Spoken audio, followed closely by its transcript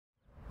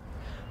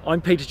I'm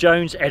Peter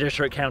Jones,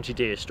 editor at County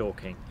Deer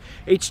Stalking.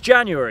 It's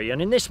January,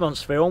 and in this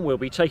month's film we'll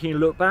be taking a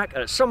look back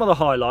at some of the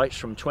highlights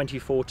from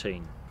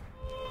 2014.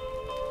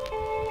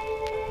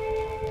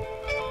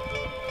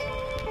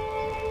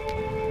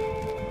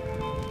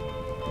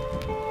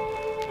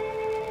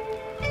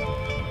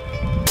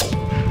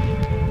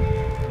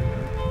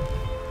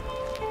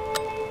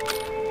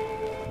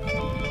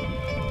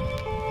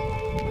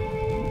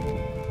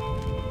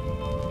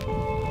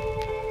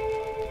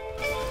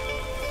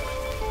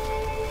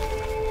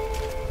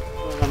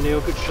 Neil,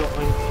 good shot,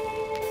 mate.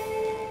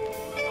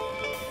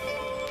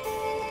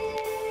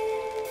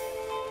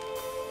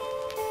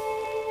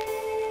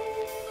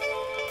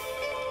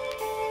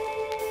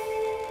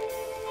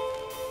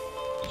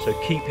 So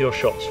keep your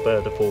shots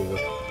further forward,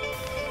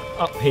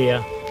 up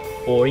here,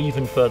 or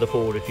even further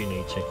forward if you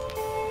need to.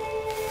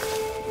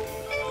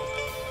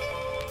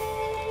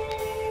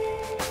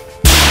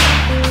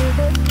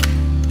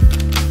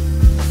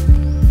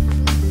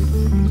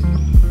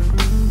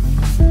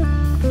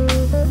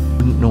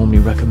 Normally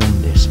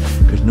recommend this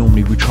because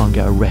normally we try and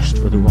get a rest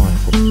for the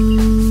rifle.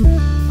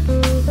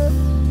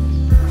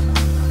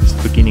 It's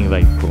the beginning of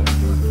April,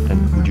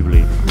 and would you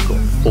believe it, we've got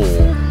 4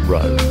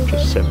 row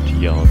just 70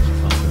 yards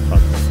up in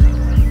front.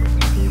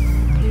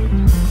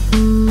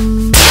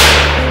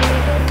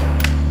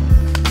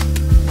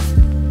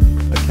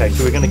 Okay,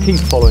 so we're going to keep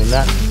following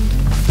that.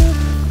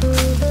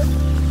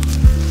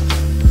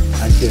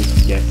 And good,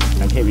 yeah.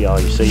 And here we are,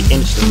 you see,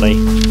 instantly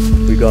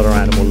we've got our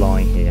animal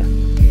lying here.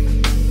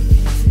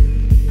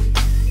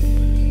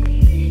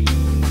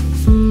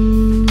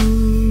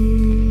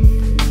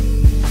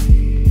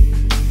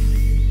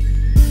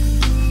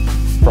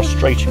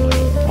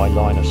 Frustratingly, my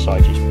line of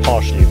sight is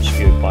partially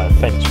obscured by a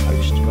fence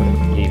post,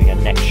 leaving a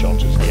neck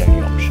shot as the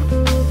only option.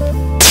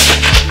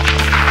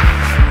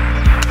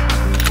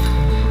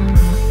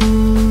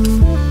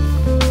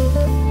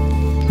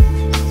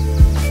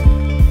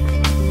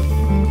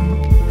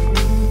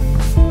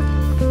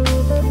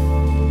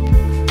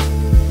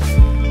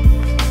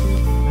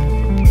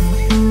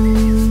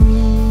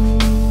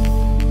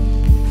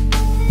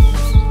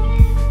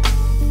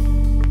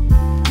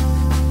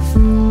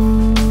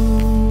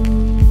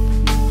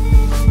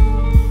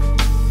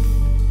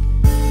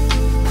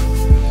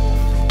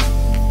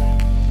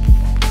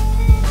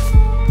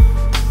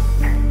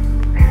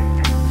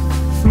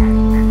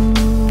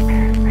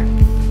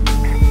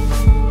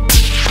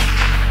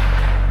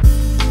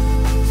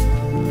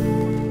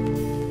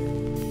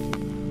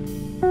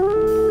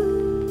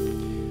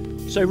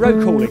 So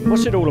road calling,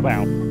 what's it all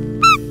about?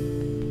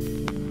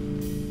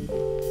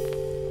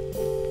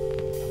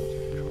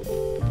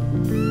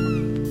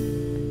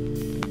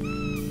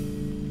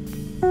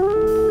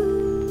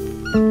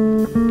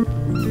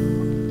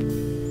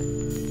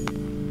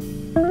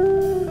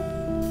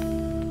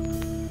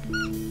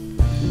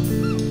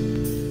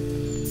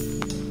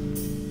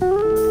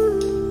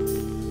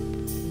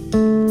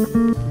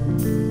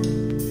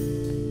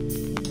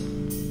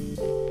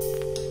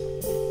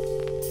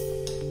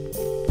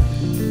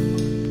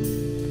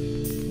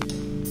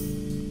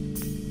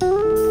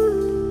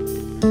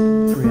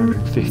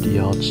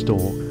 .50-yard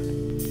stalk,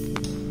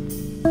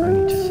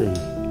 only to see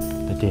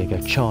the deer go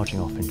charging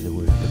off into the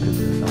woods because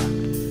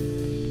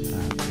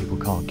of people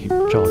can't keep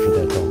charge of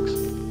their dogs.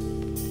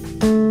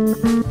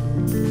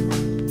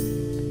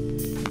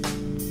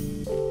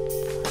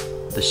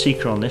 The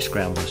seeker on this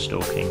ground of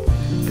stalking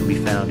can be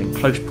found in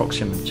close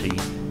proximity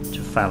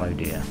to fallow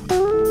deer.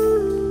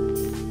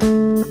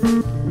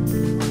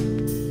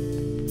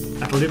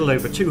 At a little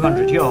over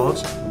 200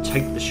 yards,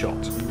 take the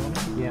shot.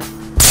 Yeah.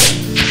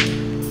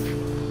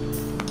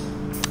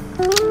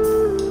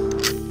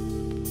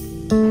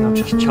 I've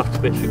just chucked a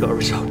bit, we got a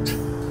result.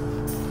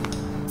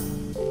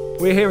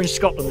 We're here in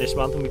Scotland this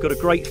month and we've got a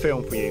great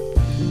film for you.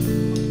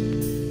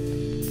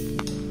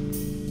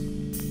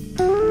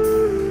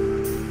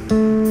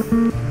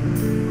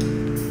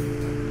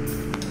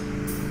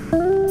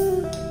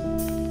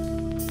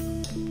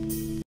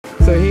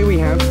 So here we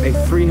have a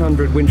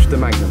 300 Winchester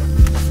Magnum.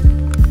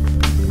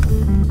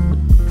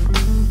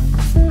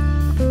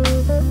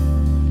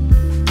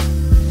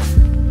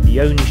 The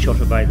only shot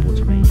available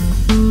to me,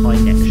 high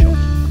neck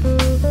shot.